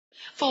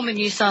Former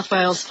New South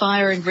Wales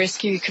Fire and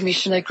Rescue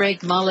Commissioner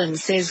Greg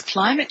Mullins says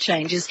climate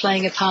change is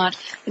playing a part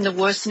in the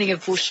worsening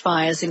of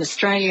bushfires in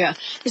Australia.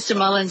 Mr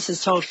Mullins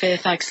has told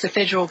Fairfax the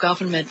federal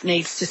government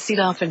needs to sit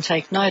up and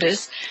take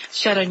notice.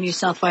 Shadow New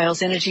South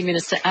Wales Energy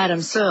Minister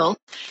Searle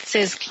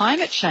says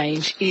climate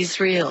change is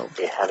real.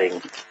 They're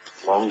having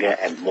longer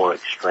and more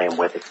extreme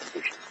weather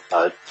conditions,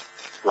 both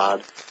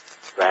flood,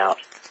 drought,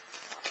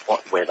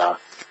 hot weather.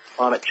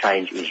 Climate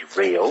change is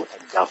real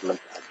and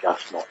governments are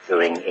just not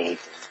doing anything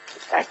to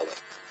tackle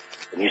it.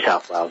 The New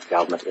South Wales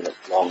Government in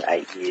its long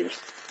 8 years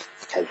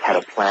has had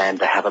a plan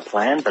to have a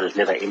plan but has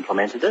never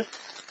implemented it.